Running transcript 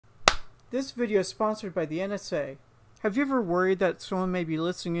This video is sponsored by the NSA. Have you ever worried that someone may be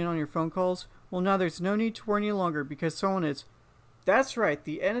listening in on your phone calls? Well, now there's no need to worry any longer because someone is. That's right,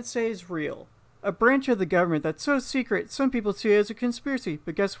 the NSA is real. A branch of the government that's so secret some people see it as a conspiracy.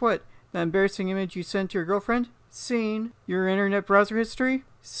 But guess what? That embarrassing image you sent to your girlfriend? Seen. Your internet browser history?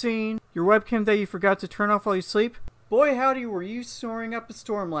 Seen. Your webcam that you forgot to turn off while you sleep? Boy howdy were you soaring up a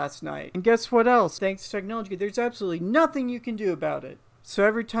storm last night. And guess what else? Thanks to technology, there's absolutely nothing you can do about it. So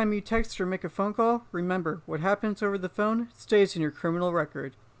every time you text or make a phone call, remember, what happens over the phone stays in your criminal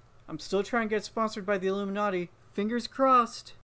record. I'm still trying to get sponsored by the Illuminati. Fingers crossed.